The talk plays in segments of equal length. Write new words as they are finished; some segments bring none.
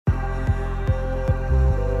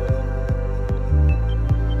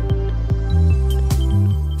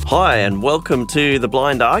Hi and welcome to The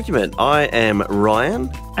Blind Argument. I am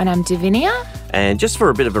Ryan. And I'm Davinia. And just for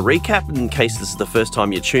a bit of a recap, in case this is the first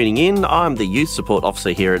time you're tuning in, I'm the Youth Support Officer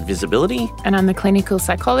here at Visibility. And I'm the Clinical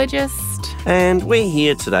Psychologist. And we're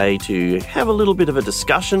here today to have a little bit of a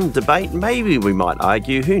discussion, debate, maybe we might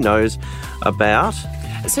argue, who knows, about...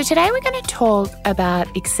 So today we're going to talk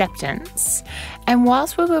about acceptance. And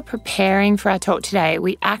whilst we were preparing for our talk today,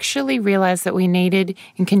 we actually realised that we needed,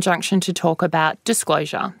 in conjunction, to talk about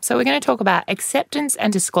disclosure. So we're going to talk about acceptance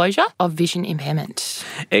and disclosure of vision impairment.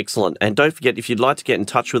 Excellent. And don't forget, if you'd like to get in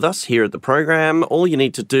touch with us here at the program, all you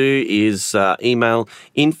need to do is email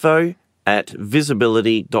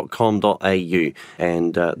info@visibility.com.au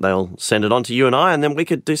and they'll send it on to you and I, and then we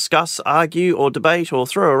could discuss, argue or debate or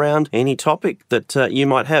throw around any topic that you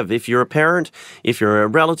might have. If you're a parent, if you're a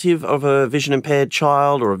relative of a vision impaired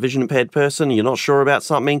child or a vision impaired person, you're not sure about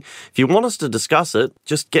something, if you want us to discuss it,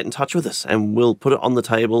 just get in touch with us and we'll put it on the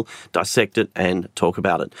table, dissect it and talk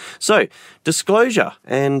about it. So, disclosure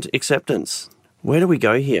and acceptance. Where do we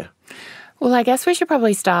go here? Well, I guess we should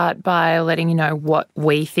probably start by letting you know what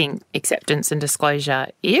we think acceptance and disclosure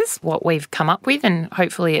is, what we've come up with, and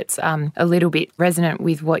hopefully it's a little bit resonant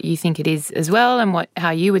with what you think it is as well and how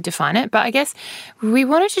you would define it. But I guess we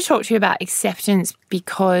wanted to talk to you about acceptance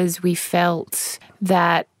because we felt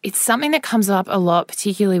that it's something that comes up a lot,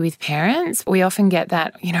 particularly with parents. We often get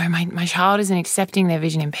that, my child isn't accepting their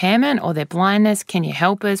vision impairment or their blindness. Can you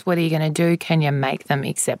help us? What are you going to do? Can you make them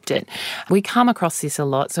accept it? We come across this a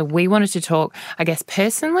lot. So we wanted to talk, I guess,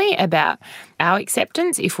 personally about our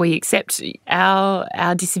acceptance, if we accept our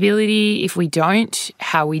disability, if we don't,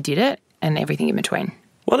 how we did it, and everything in between.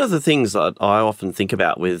 One of the things that I often think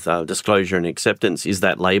about with disclosure and acceptance is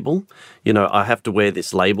that label. I have to wear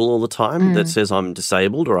this label all the time that says I'm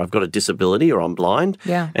disabled or I've got a disability or I'm blind.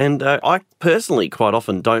 Yeah. And I personally quite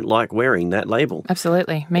often don't like wearing that label.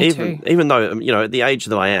 Absolutely. Me too. Even though, at the age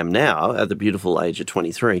that I am now, at the beautiful age of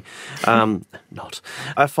 23, I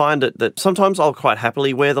find it that sometimes I'll quite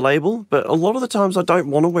happily wear the label, but a lot of the times I don't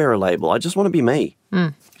want to wear a label. I just want to be me.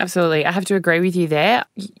 Absolutely. I have to agree with you there.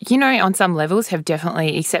 On some levels have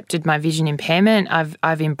definitely accepted my vision impairment.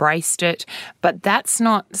 I've embraced it, but that's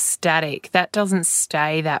not static. That doesn't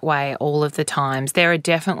stay that way all of the times. There are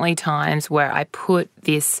definitely times where I put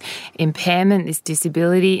this impairment, this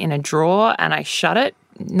disability in a drawer and I shut it,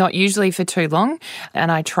 not usually for too long,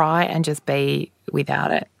 and I try and just be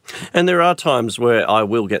without it. And there are times where I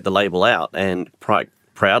will get the label out and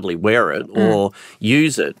proudly wear it or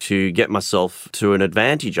use it to get myself to an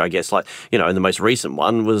advantage, I guess. And the most recent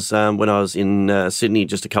one was when I was in Sydney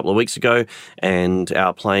just a couple of weeks ago and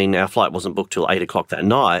our flight wasn't booked till 8 o'clock that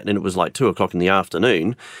night and it was like 2 o'clock in the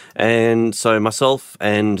afternoon. And so myself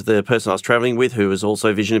and the person I was travelling with, who was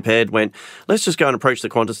also vision impaired, went, let's just go and approach the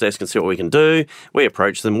Qantas desk and see what we can do. We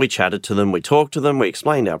approached them, we chatted to them, we talked to them, we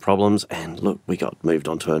explained our problems, and look, we got moved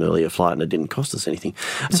on to an earlier flight and it didn't cost us anything.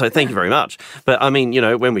 So thank you very much. But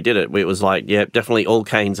when we did it, it was like, yeah, definitely all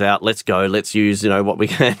canes out. Let's go. Let's use, what we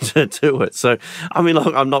can to do it. So,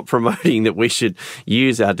 look, I'm not promoting that we should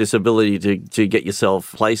use our disability to get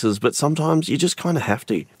yourself places, but sometimes you just kind of have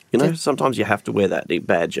to. Sometimes you have to wear that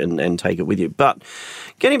badge and take it with you. But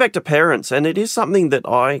getting back to parents, and it is something that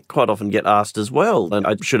I quite often get asked as well, and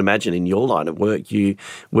I should imagine in your line of work you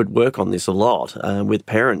would work on this a lot with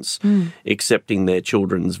parents accepting their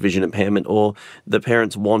children's vision impairment or the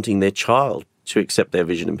parents wanting their child to accept their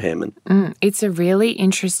vision impairment. It's a really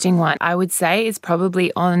interesting one. I would say it's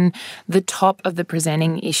probably on the top of the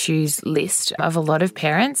presenting issues list of a lot of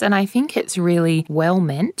parents, and I think it's really well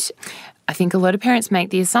meant. I think a lot of parents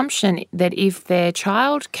make the assumption that if their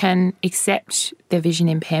child can accept their vision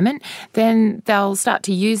impairment, then they'll start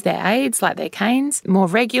to use their aids, like their canes, more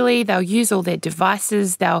regularly. They'll use all their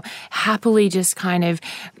devices. They'll happily just kind of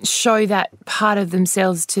show that part of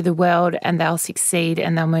themselves to the world and they'll succeed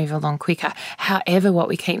and they'll move along quicker. However, what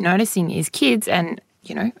we keep noticing is kids and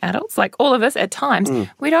adults, like all of us at times,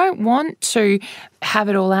 we don't want to have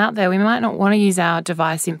it all out there. We might not want to use our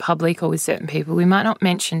device in public or with certain people. We might not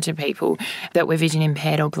mention to people that we're vision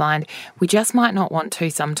impaired or blind. We just might not want to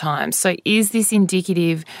sometimes. So is this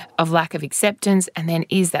indicative of lack of acceptance? And then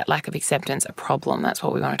is that lack of acceptance a problem? That's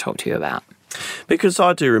what we want to talk to you about. Because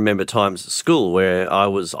I do remember times at school where I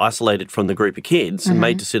was isolated from the group of kids and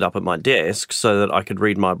made to sit up at my desk so that I could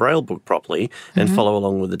read my Braille book properly and follow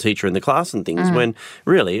along with the teacher in the class and things, when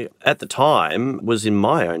really at the time was in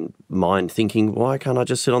my own mind thinking, why can't I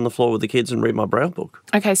just sit on the floor with the kids and read my Braille book?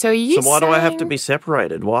 Okay, so why do I have to be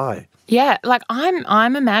separated? Why? Yeah, like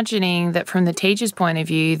I'm imagining that from the teacher's point of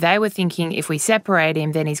view, they were thinking if we separate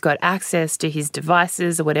him, then he's got access to his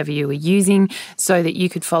devices or whatever you were using so that you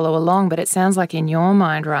could follow along. But it sounds like in your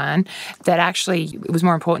mind, Ryan, that actually it was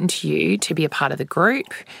more important to you to be a part of the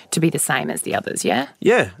group, to be the same as the others, yeah?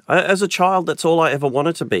 Yeah. As a child, that's all I ever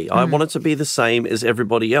wanted to be. I wanted to be the same as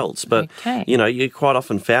everybody else. But, you quite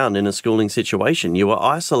often found in a schooling situation, you were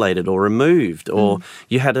isolated or removed or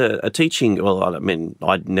you had a teaching, well, I mean,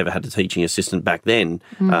 I'd never had a teaching assistant back then,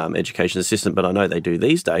 education assistant, but I know they do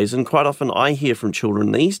these days. And quite often I hear from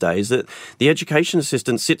children these days that the education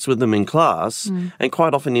assistant sits with them in class and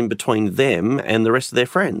quite often in between them and the rest of their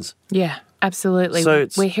friends. Yeah. Absolutely. So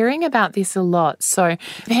we're hearing about this a lot. So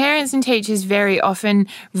parents and teachers very often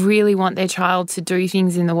really want their child to do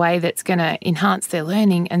things in the way that's going to enhance their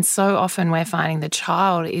learning. And so often we're finding the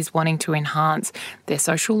child is wanting to enhance their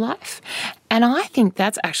social life. And I think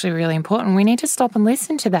that's actually really important. We need to stop and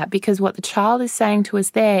listen to that because what the child is saying to us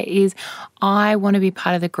there is, I want to be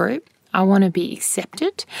part of the group. I want to be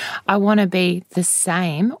accepted. I want to be the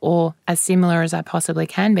same or as similar as I possibly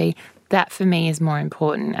can be. That for me is more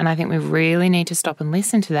important. And I think we really need to stop and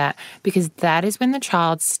listen to that because that is when the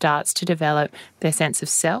child starts to develop their sense of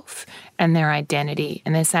self and their identity.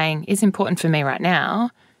 And they're saying, it's important for me right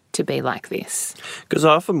now to be like this. Because I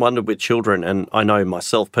often wondered with children, and I know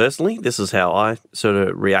myself personally, this is how I sort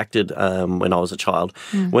of reacted when I was a child.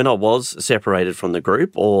 When I was separated from the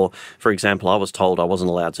group, or, for example, I was told I wasn't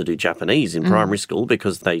allowed to do Japanese in primary school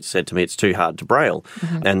because they said to me it's too hard to braille,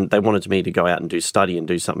 and they wanted me to go out and do study and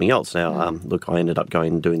do something else. Now, look, I ended up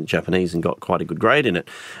going and doing the Japanese and got quite a good grade in it,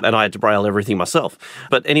 and I had to braille everything myself.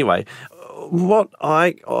 But anyway, what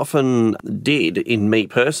I often did in me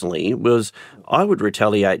personally was I would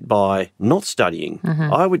retaliate by not studying.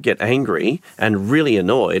 I would get angry and really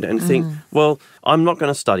annoyed and think, well, I'm not going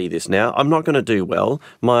to study this now. I'm not going to do well.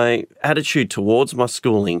 My attitude towards my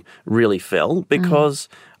schooling really fell because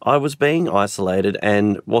I was being isolated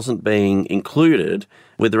and wasn't being included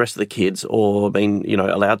with the rest of the kids or being,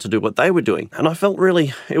 allowed to do what they were doing. And I felt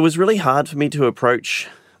it was really hard for me to approach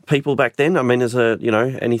people back then. I mean, as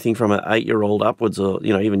anything from an 8-year-old upwards or,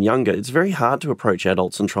 even younger, it's very hard to approach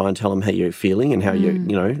adults and try and tell them how you're feeling and how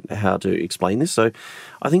how to explain this. So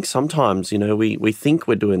I think sometimes, we think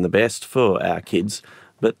we're doing the best for our kids,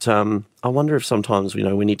 but I wonder if sometimes,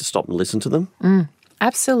 we need to stop and listen to them.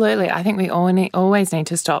 Absolutely. I think we always need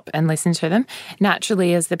to stop and listen to them.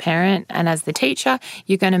 Naturally, as the parent and as the teacher,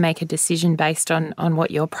 you're going to make a decision based on what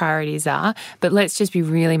your priorities are. But let's just be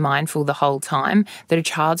really mindful the whole time that a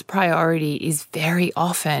child's priority is very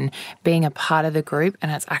often being a part of the group, and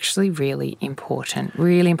it's actually really important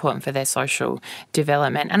for their social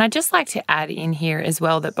development. And I'd just like to add in here as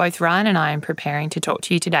well that both Ryan and I, in preparing to talk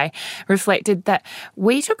to you today, reflected that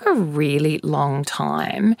we took a really long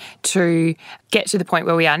time to get to the point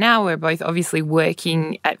where we are now. We're both obviously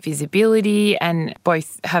working at visibility and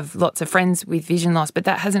both have lots of friends with vision loss, but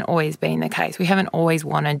that hasn't always been the case. We haven't always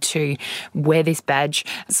wanted to wear this badge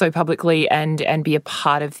so publicly and be a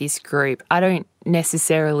part of this group. I don't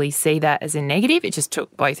necessarily see that as a negative. It just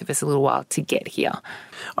took both of us a little while to get here.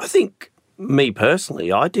 I think me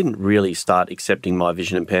personally, I didn't really start accepting my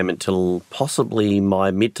vision impairment till possibly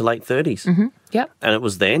my mid to late 30s. Yep. And it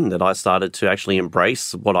was then that I started to actually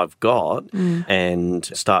embrace what I've got and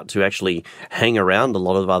start to actually hang around a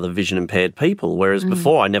lot of other vision impaired people, whereas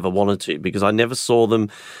before I never wanted to because I never saw them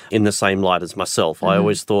in the same light as myself. I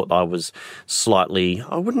always thought I was slightly,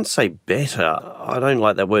 I wouldn't say better, I don't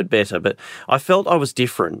like that word better, but I felt I was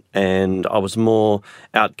different and I was more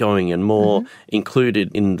outgoing and more included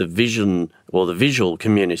in the vision or the visual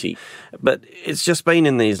community. But it's just been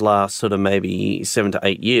in these last sort of maybe 7 to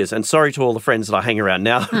 8 years. And sorry to all the friends that I hang around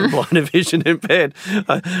now who are blind and vision impaired.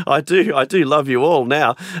 I do love you all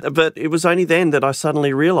now. But it was only then that I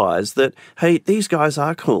suddenly realised that, hey, these guys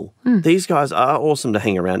are cool. These guys are awesome to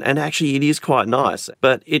hang around. And actually it is quite nice.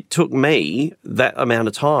 But it took me that amount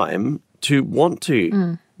of time to want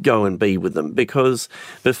to go and be with them, because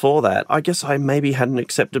before that, I guess I maybe hadn't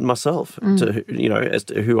accepted myself to, as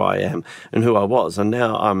to who I am and who I was. And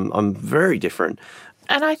now I'm very different.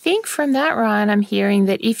 And I think from that, Ryan, I'm hearing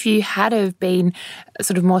that if you had have been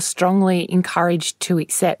sort of more strongly encouraged to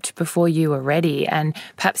accept before you were ready and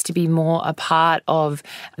perhaps to be more a part of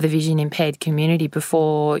the vision impaired community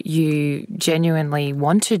before you genuinely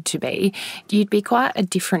wanted to be, you'd be quite a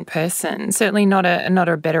different person. Certainly not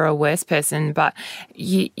a better or worse person, but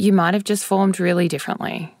you might have just formed really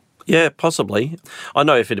differently. Yeah, possibly. I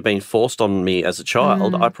know if it had been forced on me as a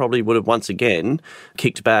child, I probably would have once again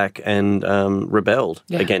kicked back and rebelled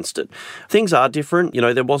against it. Things are different.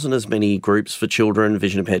 There wasn't as many groups for children,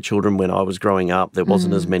 vision impaired children, when I was growing up. There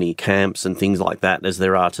wasn't as many camps and things like that as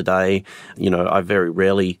there are today. I very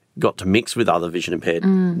rarely got to mix with other vision impaired,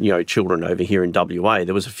 children over here in WA.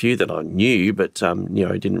 There was a few that I knew, but,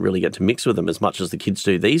 didn't really get to mix with them as much as the kids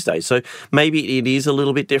do these days. So maybe it is a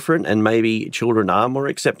little bit different and maybe children are more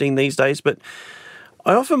accepting these days. But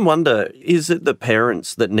I often wonder, is it the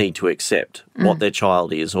parents that need to accept what their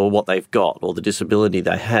child is or what they've got or the disability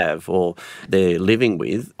they have or they're living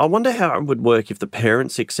with? I wonder how it would work if the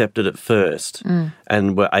parents accepted it first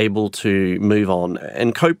and were able to move on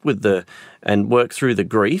and cope with and work through the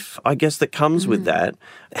grief, I guess, that comes with that.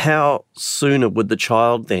 How sooner would the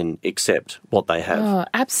child then accept what they have? Oh,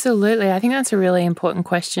 absolutely. I think that's a really important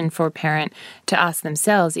question for a parent to ask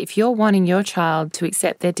themselves. If you're wanting your child to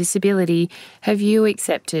accept their disability, have you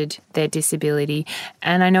accepted their disability?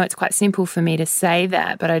 And I know it's quite simple for me to say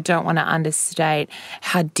that, but I don't want to understate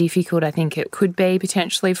how difficult I think it could be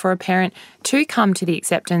potentially for a parent to come to the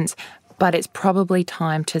acceptance, but it's probably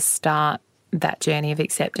time to start that journey of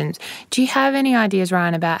acceptance. Do you have any ideas,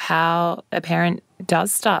 Ryan, about how a parent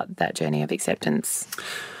does start that journey of acceptance?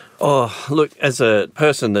 Oh, look, as a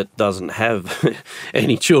person that doesn't have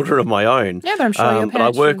any children of my own, yeah, but I'm sure your but I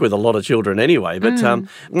work with a lot of children anyway. But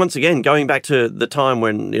once again, going back to the time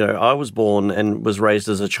when I was born and was raised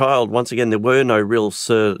as a child, once again there were no real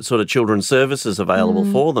sort of children's services available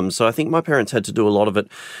for them. So I think my parents had to do a lot of it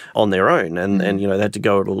on their own, and they had to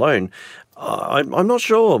go it alone. I'm not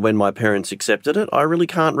sure when my parents accepted it. I really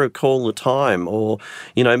can't recall the time. Or,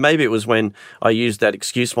 maybe it was when I used that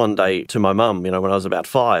excuse one day to my mum, when I was about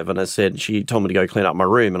 5, and she told me to go clean up my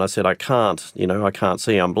room, and I said, I can't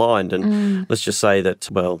see, I'm blind. And let's just say that,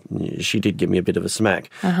 she did give me a bit of a smack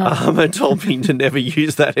and told me to never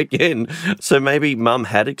use that again. So maybe mum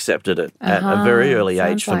had accepted it at a very early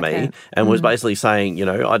age for me and was basically saying,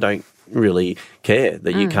 I don't really care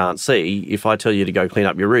that you can't see. If I tell you to go clean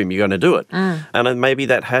up your room, you're going to do it. And maybe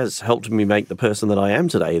that has helped me make the person that I am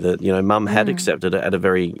today, that, mum had accepted it at a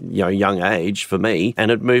very young age for me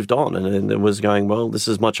and had moved on and it was going, well, this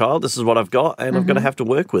is my child, this is what I've got, and I'm going to have to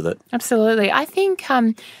work with it. Absolutely. I think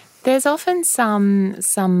there's often some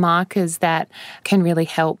markers that can really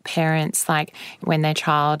help parents, like when their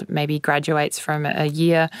child maybe graduates from a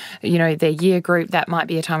year, their year group, that might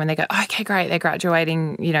be a time when they go, okay, great, they're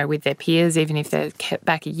graduating, with their peers, even if they're kept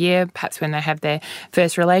back a year. Perhaps when they have their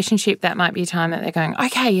first relationship, that might be a time that they're going,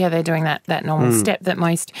 okay, yeah, they're doing that normal step that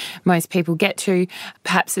most people get to.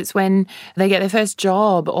 Perhaps it's when they get their first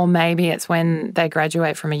job, or maybe it's when they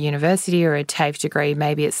graduate from a university or a TAFE degree.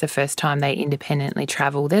 Maybe it's the first time they independently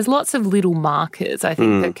travel. There's lots of little markers, I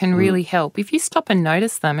think, that can really help. If you stop and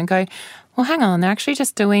notice them and go, well, hang on, they're actually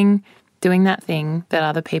just doing that thing that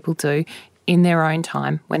other people do in their own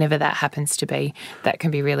time, whenever that happens to be, that can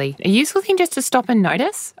be really a useful thing just to stop and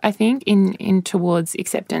notice, I think, in towards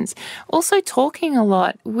acceptance. Also talking a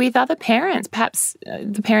lot with other parents. Perhaps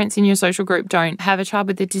the parents in your social group don't have a child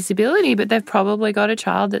with a disability, but they've probably got a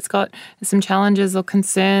child that's got some challenges or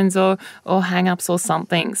concerns or hang-ups or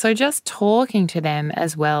something. So just talking to them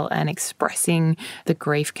as well and expressing the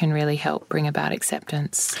grief can really help bring about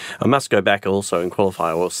acceptance. I must go back also and qualify.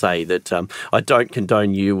 I will say that I don't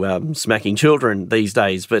condone you smacking children these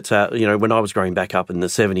days, but when I was growing back up in the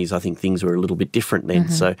 70s, I think things were a little bit different then.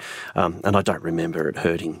 So, and I don't remember it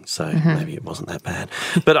hurting, so maybe it wasn't that bad.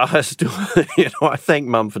 But I still, I thank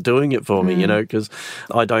Mum for doing it for me, because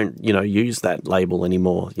I don't, use that label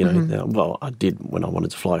anymore. Well, I did when I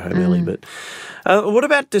wanted to fly home early. But what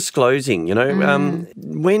about disclosing?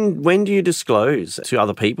 When do you disclose to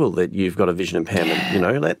other people that you've got a vision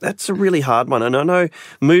impairment? That's a really hard one. And I know,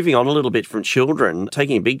 moving on a little bit from children,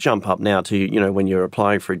 taking a big jump up now to, when you're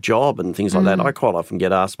applying for a job and things like that, I quite often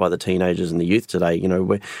get asked by the teenagers and the youth today,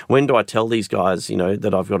 when do I tell these guys,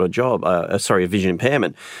 that I've got a job, a vision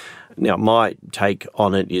impairment? Now, my take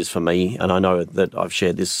on it is, for me, and I know that I've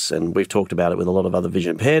shared this and we've talked about it with a lot of other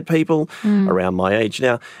vision impaired people around my age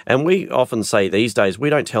now, and we often say these days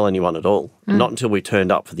we don't tell anyone at all, not until we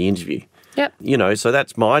turned up for the interview. Yep. So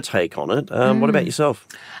that's my take on it. What about yourself?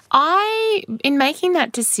 In making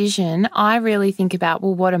that decision, I really think about,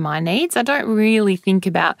 well, what are my needs? I don't really think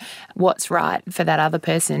about what's right for that other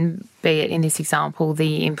person, be it in this example,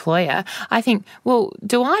 the employer. I think, well,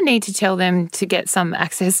 do I need to tell them to get some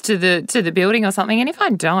access to the building or something? And if I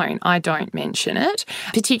don't mention it,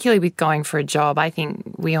 particularly with going for a job. I think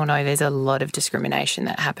we all know there's a lot of discrimination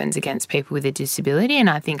that happens against people with a disability, and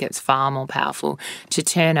I think it's far more powerful to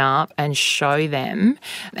turn up and show them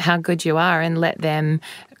how good you are and let them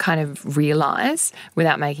kind of realise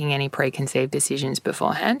without making any preconceived decisions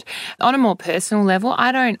beforehand. On a more personal level,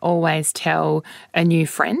 I don't always tell a new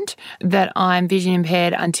friend that I'm vision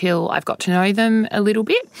impaired until I've got to know them a little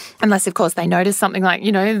bit, unless, of course, they notice something like,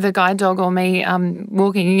 the guide dog or me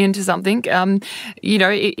walking into something.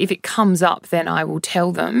 If it comes up, then I will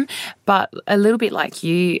tell them. But a little bit like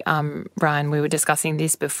you, Ryan, we were discussing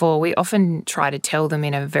this before, we often try to tell them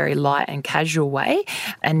in a very light and casual way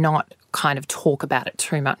and not kind of talk about it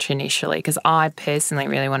too much initially, because I personally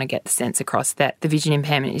really want to get the sense across that the vision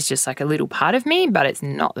impairment is just like a little part of me, but it's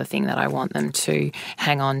not the thing that I want them to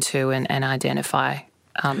hang on to and identify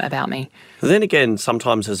about me. Then again,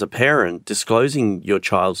 sometimes as a parent, disclosing your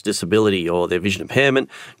child's disability or their vision impairment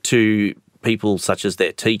to people such as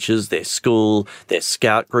their teachers, their school, their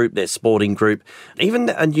scout group, their sporting group, even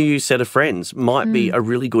a new set of friends might be a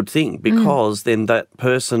really good thing, because then that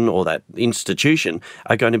person or that institution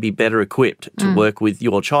are going to be better equipped to work with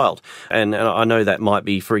your child. And I know that might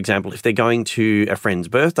be, for example, if they're going to a friend's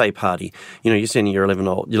birthday party, you're sending your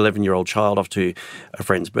 11-year-old child off to a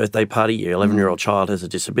friend's birthday party, your 11-year-old child has a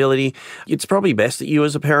disability, it's probably best that you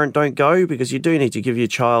as a parent don't go, because you do need to give your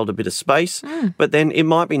child a bit of space. But then it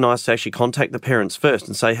might be nice to actually contact the parents first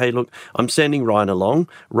and say, hey, look, I'm sending Ryan along.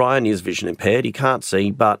 Ryan is vision impaired. He can't see,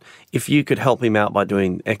 but if you could help him out by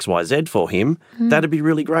doing X, Y, Z for him, that'd be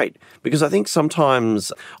really great. Because I think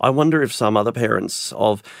sometimes I wonder if some other parents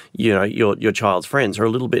of, your child's friends are a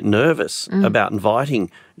little bit nervous about inviting,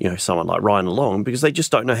 someone like Ryan along, because they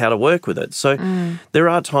just don't know how to work with it. So there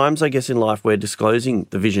are times, I guess, in life where disclosing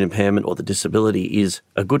the vision impairment or the disability is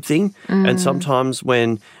a good thing. And sometimes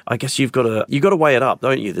when, I guess you've got to weigh it up,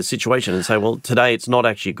 don't you, the situation, and say, well, today it's not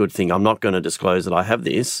actually a good thing. I'm not going to disclose that I have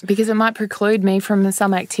this. Because it might preclude me from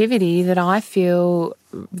some activity that I feel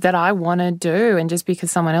that I want to do, and just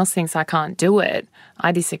because someone else thinks I can't do it,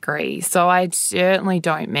 I disagree. So I certainly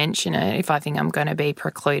don't mention it if I think I'm going to be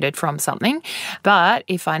precluded from something. But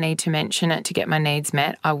if I need to mention it to get my needs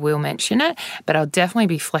met, I will mention it. But I'll definitely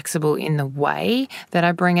be flexible in the way that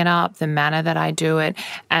I bring it up, the manner that I do it.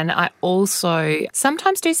 And I also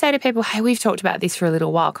sometimes do say to people, hey, we've talked about this for a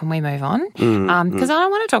little while. Can we move on? Because I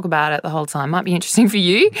don't want to talk about it the whole time. Might be interesting for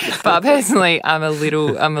you. But personally, I'm a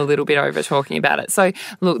little bit over talking about it. So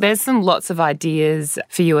look, there's lots of ideas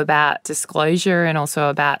for you about disclosure and also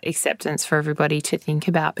about acceptance for everybody to think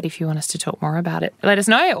about. But if you want us to talk more about it, let us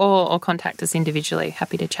know or contact us individually.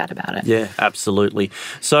 Happy to chat about it. Yeah, absolutely.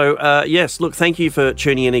 So, yes, look, thank you for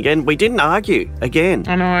tuning in again. We didn't argue again.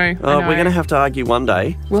 I know. We're going to have to argue one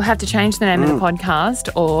day. We'll have to change the name of the podcast,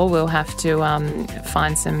 or we'll have to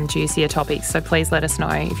find some juicier topics. So please let us know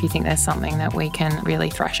if you think there's something that we can really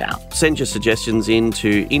thrash out. Send your suggestions in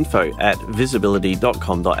to info@visibility.com.au.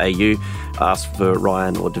 Ask for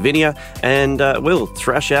Ryan or Davinia, and we'll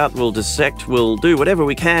thrash out, we'll dissect, we'll do whatever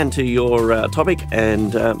we can to your topic,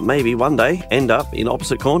 and maybe one day end up in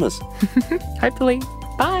opposite corners. Hopefully.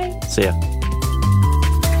 Bye. See ya.